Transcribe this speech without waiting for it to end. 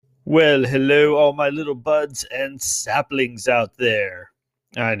Well, hello, all my little buds and saplings out there.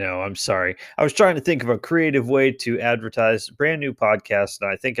 I know, I'm sorry. I was trying to think of a creative way to advertise a brand new podcast, and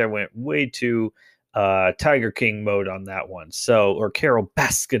I think I went way too Tiger King mode on that one. So, or Carol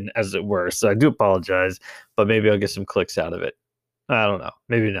Baskin, as it were. So I do apologize, but maybe I'll get some clicks out of it. I don't know.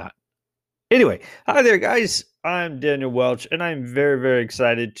 Maybe not. Anyway, hi there, guys. I'm Daniel Welch, and I'm very, very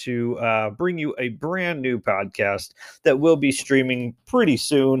excited to bring you a brand new podcast that will be streaming pretty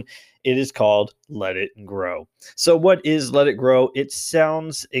soon. It is called Let It Grow. So, what is Let It Grow? It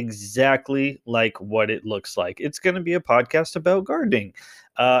sounds exactly like what it looks like. It's going to be a podcast about gardening.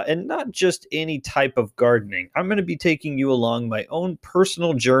 And not just any type of gardening. I'm going to be taking you along my own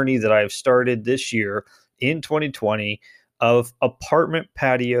personal journey that I've started this year in 2020 of apartment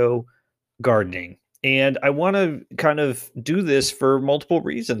patio gardening. And I want to kind of do this for multiple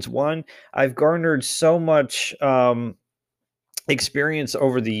reasons. One, I've garnered so much experience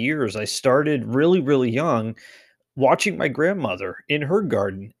over the years. I started really, really young watching my grandmother in her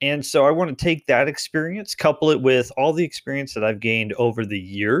garden. And so I want to take that experience, couple it with all the experience that I've gained over the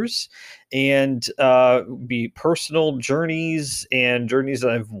years, and be personal journeys and journeys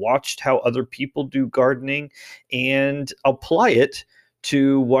that I've watched how other people do gardening and apply it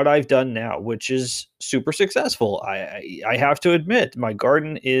to what I've done now, which is super successful. I have to admit, my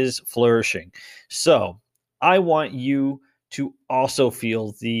garden is flourishing. So I want you to also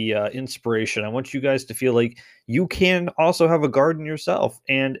feel the inspiration. I want you guys to feel like you can also have a garden yourself.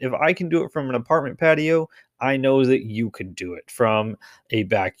 And if I can do it from an apartment patio, I know that you can do it from a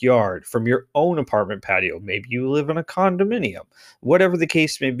backyard, from your own apartment patio. Maybe you live in a condominium, whatever the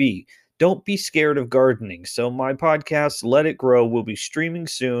case may be. Don't be scared of gardening. So, my podcast, Let It Grow, will be streaming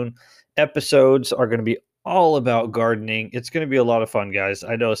soon. Episodes are going to be all about gardening. It's going to be a lot of fun, guys.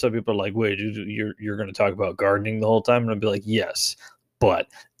 I know some people are like, wait, you're going to talk about gardening the whole time? And I'll be like, yes, but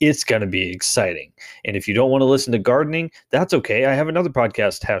it's going to be exciting. And if you don't want to listen to gardening, that's okay. I have another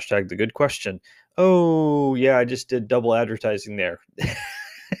podcast, hashtag The Good Question. Oh, yeah, I just did double advertising there.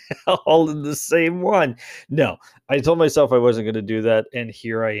 All in the same one. No, I told myself I wasn't going to do that, and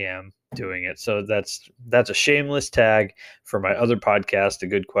here I am doing it. So that's a shameless tag for my other podcast, A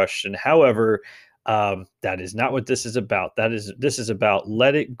Good Question. However, that is not what this is about. This is about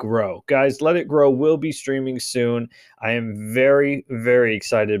Let It Grow. Guys, Let It Grow will be streaming soon. I am very, very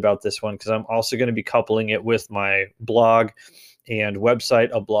excited about this one because I'm also going to be coupling it with my blog and website,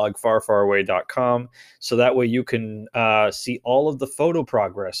 a blog farfaraway.com. So that way you can see all of the photo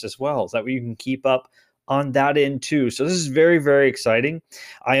progress as well. That way you can keep up on that end too. So this is very, very exciting.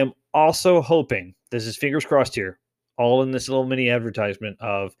 I am also hoping, this is fingers crossed here, all in this little mini advertisement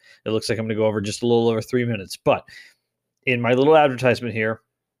of, it looks like I'm going to go over just a little over 3 minutes, but in my little advertisement here,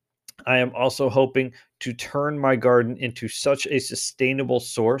 I am also hoping to turn my garden into such a sustainable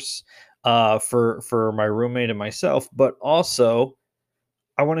source for my roommate and myself, but also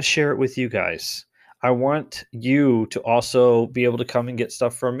I want to share it with you guys. I want you to also be able to come and get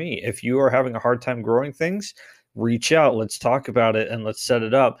stuff from me. If you are having a hard time growing things, reach out. Let's talk about it and let's set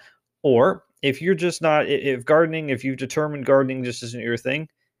it up. Or if you're just not, if gardening, if you've determined gardening just isn't your thing,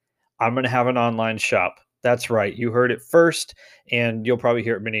 I'm going to have an online shop. That's right. You heard it first, and you'll probably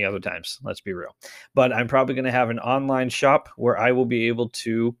hear it many other times. Let's be real. But I'm probably going to have an online shop where I will be able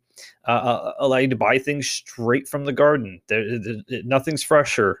to allow you to buy things straight from the garden. Nothing's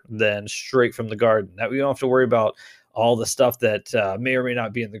fresher than straight from the garden. That we don't have to worry about all the stuff that may or may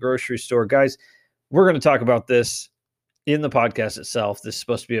not be in the grocery store. Guys, we're going to talk about this in the podcast itself. This is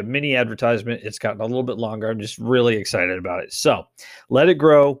supposed to be a mini advertisement. It's gotten a little bit longer. I'm just really excited about it. So, Let It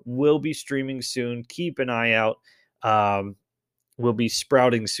Grow will be streaming soon. Keep an eye out. Will be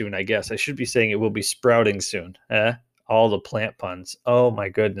sprouting soon, I guess. I should be saying it will be sprouting soon. All the plant puns. Oh my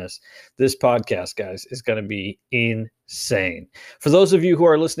goodness. This podcast, guys, is going to be insane. For those of you who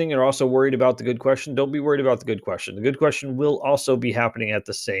are listening and are also worried about The Good Question, don't be worried about The Good Question. The Good Question will also be happening at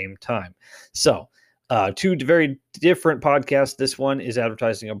the same time. So, two very different podcasts. This one is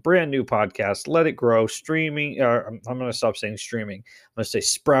advertising a brand new podcast, Let It Grow, streaming. I'm going to stop saying streaming. I'm going to say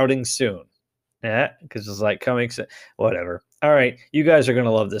sprouting soon. Yeah, because it's like coming soon. Whatever. All right. You guys are going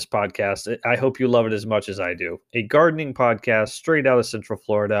to love this podcast. I hope you love it as much as I do. A gardening podcast straight out of Central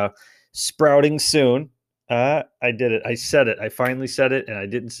Florida, sprouting soon. I did it. I said it. I finally said it. And I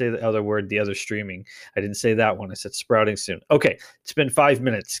didn't say the other word, the other streaming. I didn't say that one. I said sprouting soon. Okay. It's been 5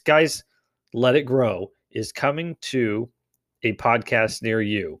 minutes. Guys, Let It Grow is coming to a podcast near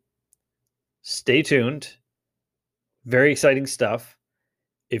you. Stay tuned. Very exciting stuff.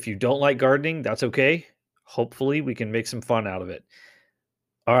 If you don't like gardening, that's okay. Hopefully, we can make some fun out of it.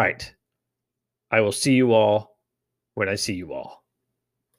 All right. I will see you all when I see you all.